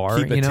the bar.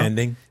 Keep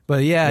attending.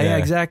 But yeah, Yeah.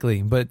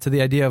 exactly. But to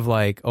the idea of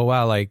like, oh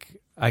wow, like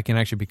I can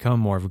actually become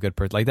more of a good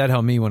person. Like that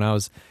helped me when I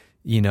was,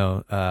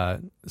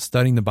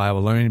 studying the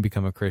Bible, learning to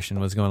become a Christian,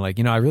 was going like,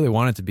 I really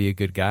wanted to be a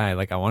good guy.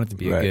 Like I wanted to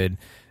be a Right. good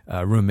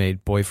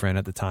roommate, boyfriend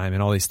at the time,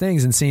 and all these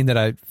things. And seeing that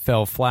I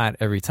fell flat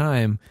every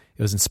time,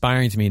 it was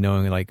inspiring to me,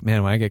 knowing like,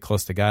 man, when I get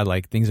close to God,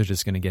 like things are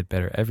just going to get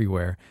better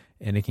everywhere,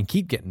 and it can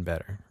keep getting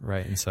better,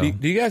 right? And so,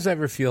 Do you guys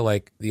ever feel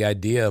like the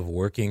idea of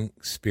working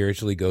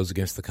spiritually goes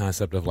against the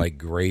concept of like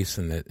grace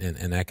and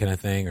that kind of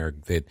thing, or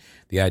that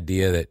the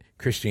idea that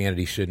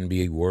Christianity shouldn't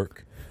be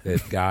work,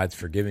 that God's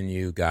forgiven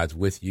you, God's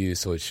with you,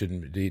 so it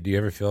shouldn't? Do you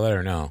ever feel that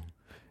or no?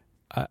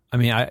 I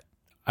mean,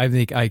 I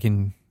think I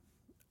can.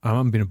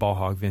 I'm being a ball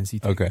hog, Vince. You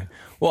think? Okay.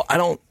 Well, I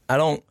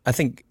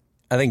think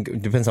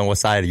it depends on what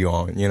side you're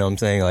on. You know what I'm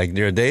saying? Like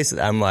there are days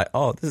that I'm like,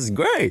 oh, this is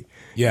great.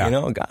 Yeah.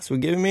 God's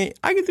forgiving me.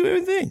 I can do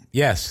everything.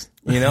 Yes.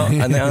 And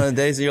then on the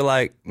days that you're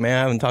like, man,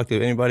 I haven't talked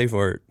to anybody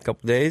for a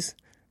couple of days,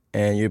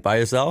 and you're by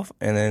yourself,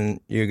 and then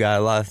you got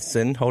a lot of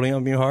sin holding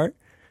up in your heart,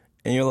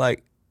 and you're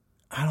like,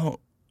 I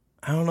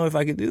don't know if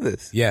I could do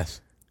this.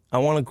 Yes. I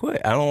want to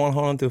quit. I don't want to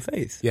hold on to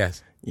faith.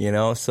 Yes.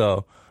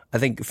 So I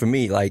think for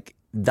me, like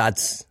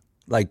that's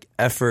like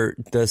effort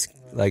does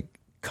like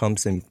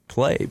comes in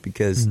play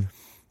because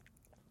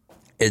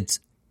it's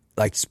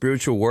like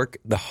spiritual work.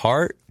 The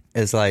heart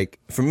is like,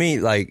 for me,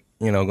 like,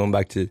 going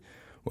back to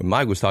what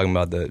Mike was talking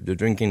about, the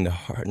drinking, the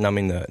heart,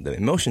 numbing the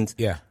emotions.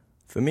 Yeah.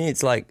 For me,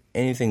 it's like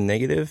anything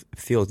negative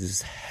feels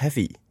just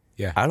heavy.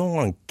 Yeah. I don't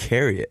want to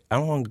carry it. I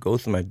don't want to go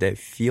through my day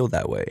feel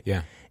that way.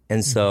 Yeah.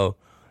 And so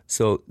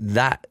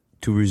that,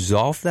 to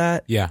resolve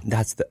that, Yeah.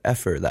 that's the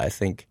effort that I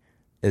think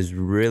is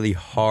really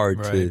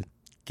hard to Right.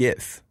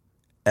 give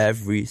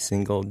every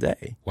single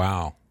day.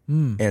 Wow.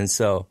 And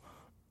so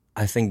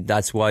I think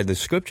that's why the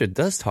scripture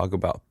does talk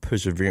about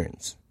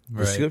perseverance. The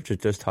Right. scripture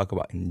does talk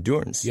about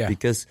endurance. Yeah.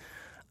 Because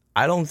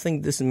I don't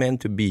think this is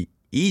meant to be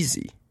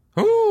easy,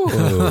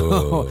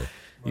 Ooh.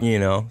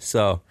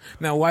 So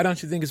Now, why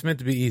don't you think it's meant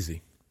to be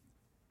easy?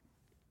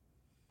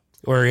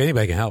 Or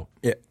anybody can help.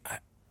 yeah,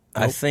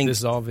 I Nope, think this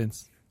is all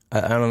Vince.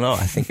 I don't know.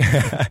 I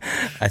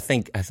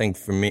think I think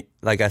for me,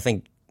 like I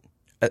think,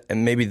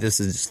 and maybe this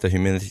is just the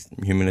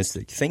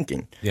humanistic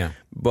thinking. Yeah.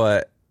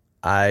 But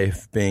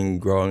I've been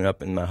growing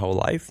up in my whole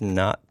life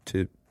not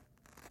to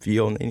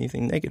feel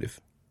anything negative,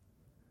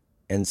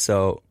 and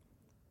so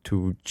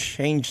to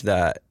change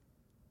that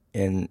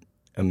in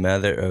a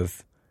matter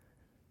of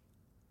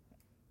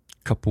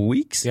couple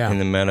weeks, Yeah. in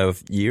a matter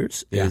of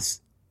years, Yeah.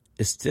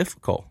 is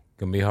difficult.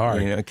 Can be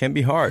hard. It can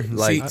be hard.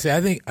 Like See,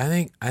 I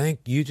think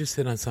you just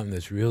hit on something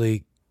that's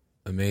really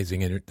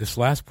amazing. And this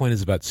last point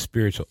is about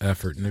spiritual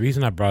effort. And the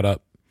reason I brought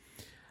up,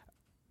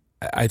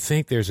 I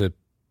think there's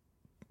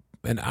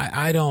and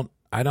I'm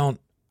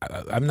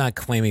not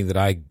claiming that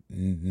I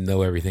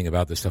know everything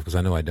about this stuff because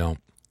I know I don't.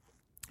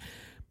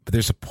 But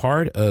there's a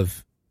part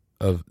of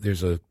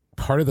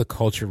the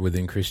culture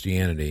within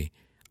Christianity,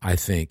 I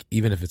think,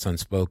 even if it's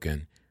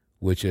unspoken,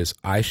 which is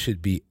I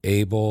should be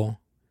able,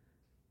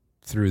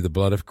 through the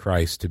blood of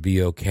Christ, to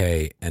be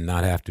okay and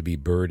not have to be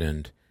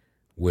burdened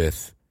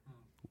with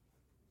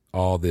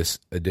all this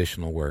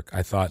additional work.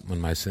 I thought when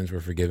my sins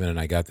were forgiven and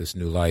I got this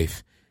new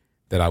life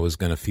that I was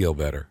going to feel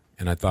better.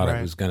 And I thought it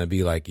Right. was going to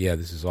be like, yeah,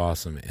 this is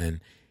awesome. And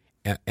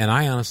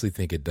I honestly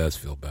think it does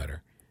feel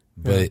better.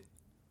 But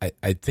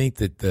I think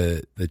that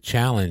the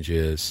challenge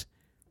is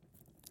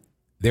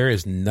there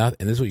is nothing,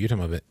 and this is what you're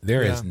talking about,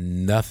 there is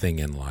nothing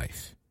in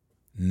life,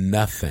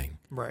 nothing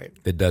Right.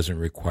 that doesn't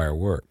require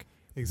work.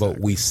 Exactly.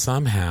 But we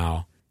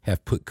somehow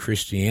have put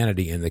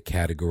Christianity in the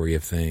category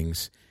of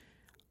things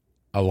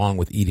along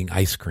with eating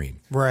ice cream.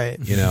 Right.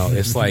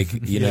 It's like,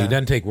 it Yeah.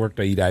 doesn't take work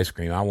to eat ice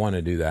cream. I want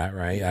to do that,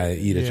 right? I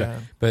eat it. Yeah.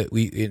 But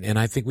and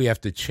I think we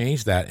have to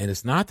change that. And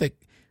it's not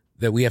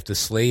that we have to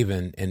slave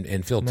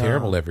and feel No.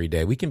 terrible every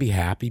day. We can be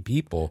happy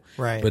people.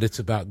 Right. But it's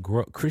about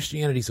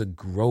Christianity's a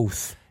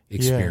growth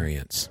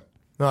experience.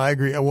 No, I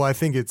agree. Well, I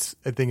think it's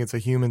a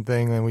human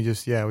thing, and we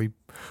just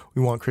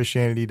we want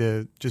Christianity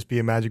to just be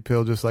a magic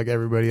pill, just like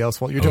everybody else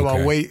wants. You're talking Okay.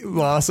 about weight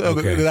loss.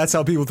 Okay. That's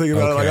how people think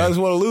about it. Like, Okay. I just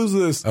want to lose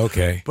this.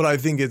 Okay. But I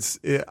think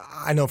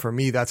I know for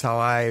me, that's how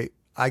I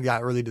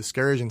got really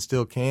discouraged and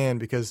still can,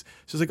 because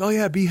it's just like, oh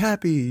yeah, be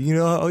happy.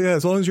 Oh yeah,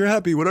 as long as you're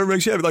happy, whatever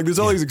makes you happy. Like there's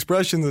all these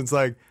expressions. It's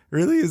like,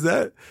 really? Is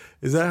that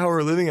how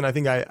we're living? And I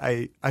think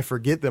I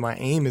forget that my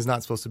aim is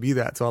not supposed to be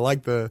that. So I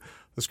like the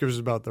scriptures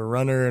about the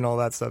runner and all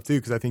that stuff too,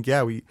 because I think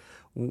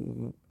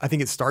I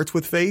think it starts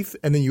with faith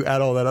and then you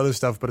add all that other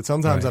stuff. But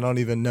sometimes I don't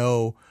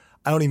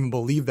even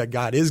believe that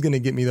God is going to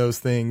get me those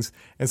things.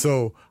 And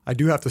so I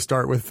do have to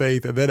start with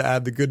faith and then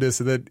add the goodness.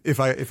 And then if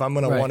I'm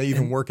going to want to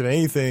even work at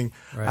anything,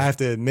 I have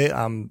to admit,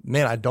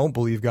 I don't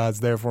believe God's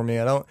there for me.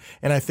 And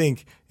I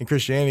think in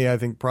Christianity, I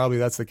think probably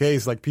that's the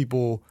case. Like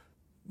people,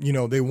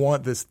 they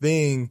want this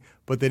thing,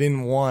 but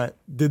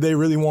did they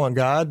really want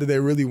God? Did they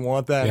really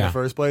want that in the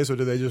first place? Or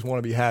did they just want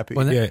to be happy?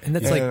 Well, and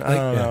that's I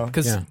don't know.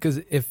 Because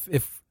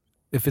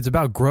if it's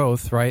about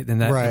growth, right, then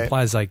that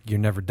implies like you're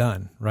never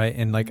done, right?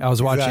 And like I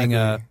was watching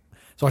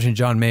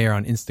John Mayer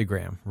on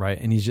Instagram, right?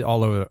 And he's just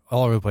all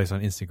over the place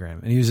on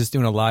Instagram. And he was just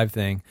doing a live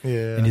thing.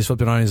 Yeah. And he just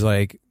flipped it on. He's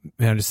like,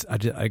 man, I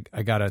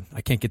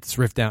can't get this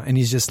riff down. And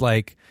he's just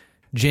like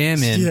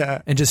jamming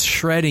and just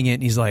shredding it.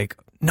 And he's like,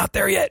 not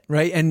there yet,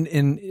 right? And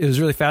it was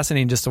really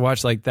fascinating just to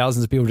watch like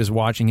thousands of people just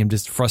watching him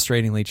just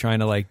frustratingly trying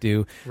to like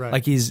do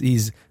like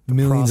he's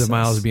millions of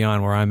miles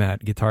beyond where I'm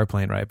at guitar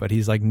playing, right? But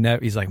he's like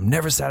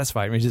never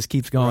satisfied. And he just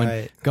keeps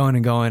going, going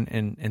and going.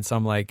 And so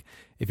I'm like,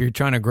 if you're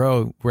trying to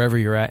grow wherever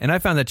you're at, and I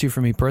found that too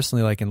for me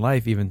personally, like in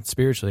life, even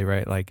spiritually,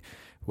 right? Like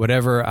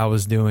whatever I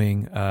was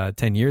doing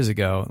 10 years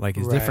ago, like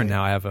is different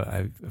now. I have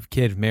a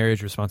kid,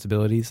 marriage,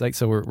 responsibilities. Like,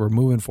 so we're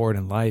moving forward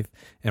in life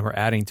and we're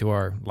adding to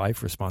our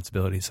life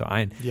responsibilities. So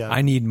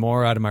I need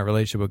more out of my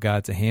relationship with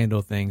God to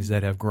handle things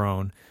that have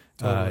grown,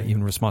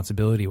 even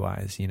responsibility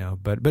wise,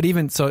 but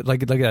even so,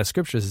 like that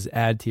scripture says,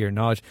 add to your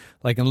knowledge,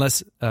 like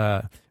unless,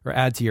 or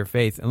add to your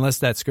faith, unless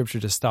that scripture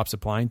just stops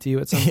applying to you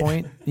at some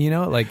point,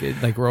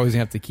 like we're always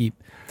gonna have to keep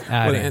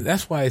adding. Well, and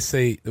that's why I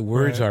say the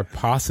words are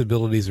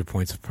possibilities or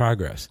points of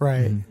progress.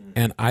 Right. Mm-hmm.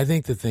 And I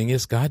think the thing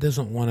is, God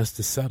doesn't want us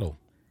to settle.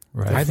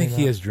 Right. I think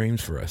He has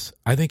dreams for us.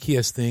 I think He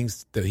has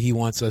things that He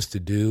wants us to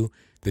do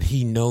that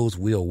He knows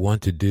we'll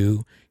want to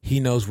do. He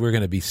knows we're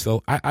going to be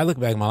so. I look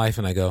back at my life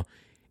and I go,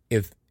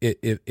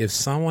 if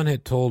someone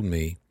had told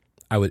me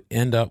I would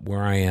end up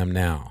where I am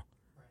now,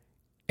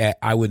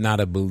 I would not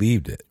have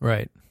believed it.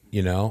 Right.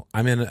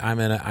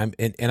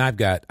 I've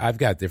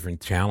got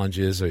different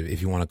challenges, or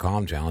if you want to call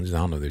them challenges, I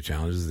don't know if they're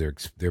challenges.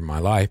 They're my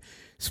life,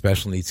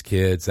 special needs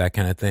kids, that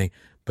kind of thing.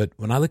 But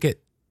when I look at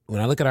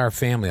our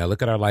family, I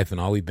look at our life and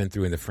all we've been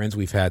through and the friends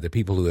we've had, the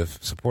people who have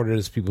supported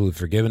us, people who've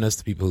forgiven us,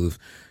 the people who've,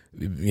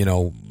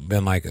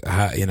 been like,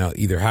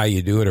 either how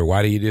you do it or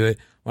why do you do it.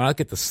 When I look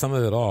at the sum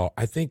of it all,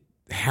 I think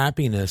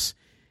happiness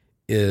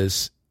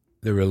is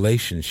the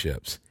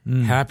relationships.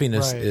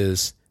 Happiness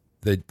is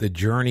the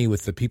journey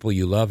with the people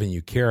you love and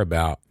you care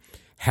about.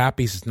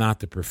 Happiness is not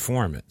the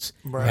performance.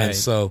 Right. And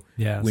so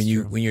when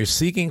you're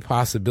seeking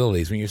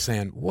possibilities, when you're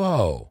saying,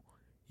 whoa,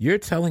 you're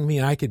telling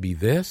me I could be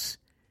this,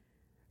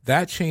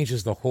 that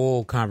changes the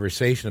whole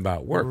conversation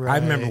about work. Right. I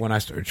remember when I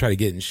started trying to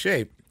get in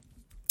shape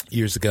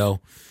years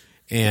ago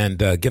and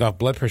get off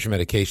blood pressure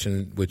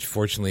medication, which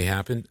fortunately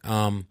happened.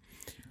 I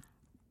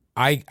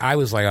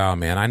was like, oh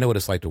man, I know what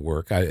it's like to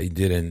work. I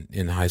did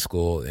in high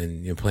school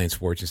and playing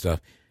sports and stuff.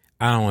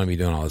 I don't want to be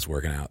doing all this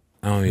working out.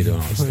 I don't want to be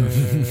doing all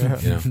this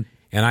stuff.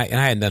 And I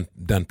hadn't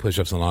done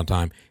push-ups in a long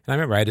time. And I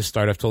remember I had to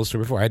start, I've told the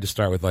story before, I had to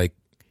start with like,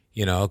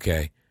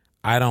 okay,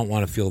 I don't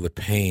want to feel the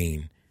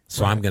pain,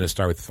 so I'm going to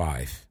start with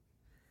 5.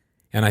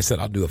 And I said,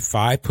 I'll do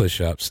 5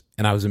 push-ups.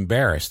 And I was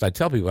embarrassed. I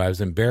tell people I was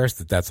embarrassed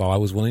that that's all I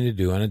was willing to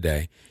do on a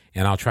day.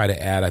 And I'll try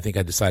to add, I think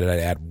I decided I'd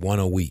add 1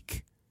 a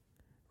week,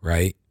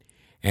 right?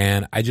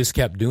 And I just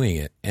kept doing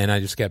it. And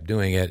I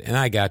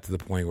got to the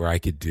point where I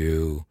could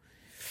do,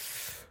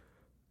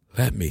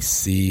 let me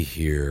see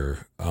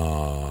here,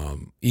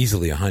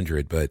 easily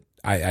 100, but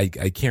I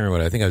can't remember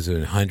what, I think I was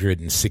doing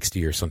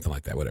 160 or something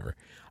like that, whatever.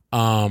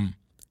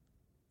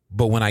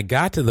 But when I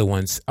got to the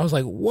ones, I was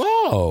like,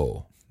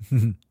 whoa,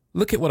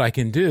 look at what I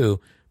can do.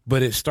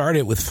 But it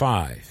started with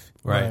 5.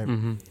 Right.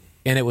 Mm-hmm.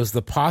 And it was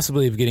the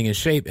possibility of getting in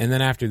shape. And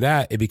then after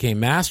that, it became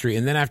mastery.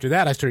 And then after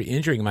that, I started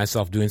injuring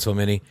myself doing so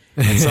many.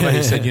 And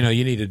somebody said, you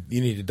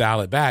need to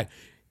dial it back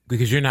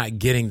because you're not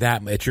getting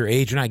that, at your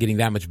age, you're not getting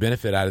that much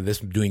benefit out of this,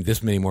 doing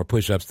this many more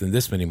push-ups than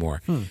this many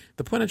more.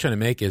 The point I'm trying to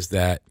make is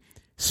that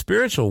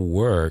spiritual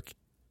work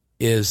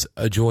is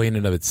a joy in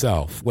and of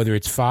itself, whether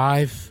it's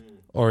 5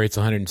 or it's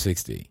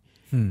 160.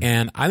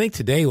 And I think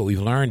today what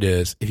we've learned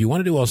is if you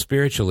want to do well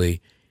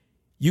spiritually,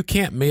 you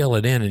can't mail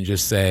it in and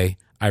just say,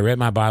 I read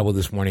my Bible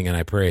this morning and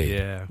I prayed.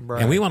 Yeah,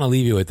 right. And we want to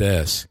leave you with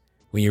this.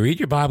 When you read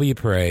your Bible, you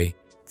pray,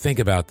 think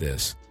about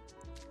this.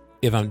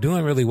 If I'm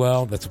doing really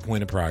well, that's a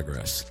point of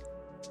progress.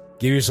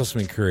 Give yourself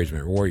some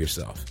encouragement. Reward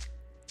yourself.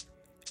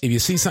 If you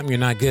see something you're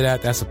not good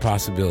at, that's a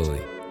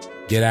possibility.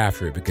 Get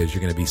after it because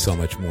you're going to be so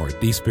much more.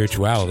 Deep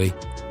Spirituality,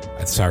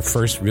 that's our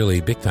first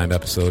really big-time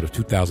episode of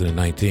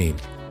 2019.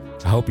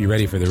 I hope you're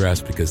ready for the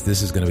rest because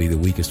this is going to be the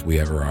weakest we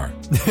ever are.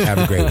 Have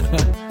a great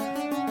one.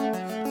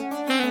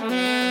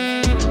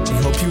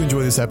 If you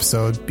enjoy this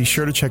episode, be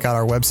sure to check out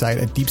our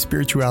website at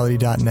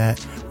deepspirituality.net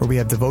where we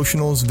have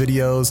devotionals,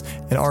 videos,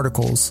 and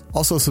articles.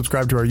 Also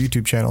subscribe to our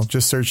YouTube channel.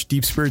 Just search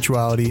Deep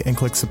Spirituality and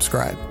click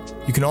subscribe.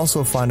 You can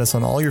also find us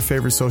on all your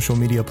favorite social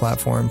media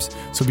platforms,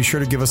 so be sure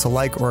to give us a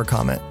like or a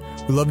comment.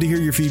 We'd love to hear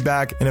your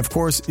feedback, and of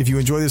course, if you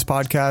enjoy this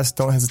podcast,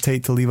 don't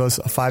hesitate to leave us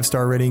a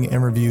 5-star rating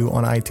and review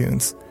on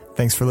iTunes.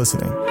 Thanks for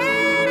listening.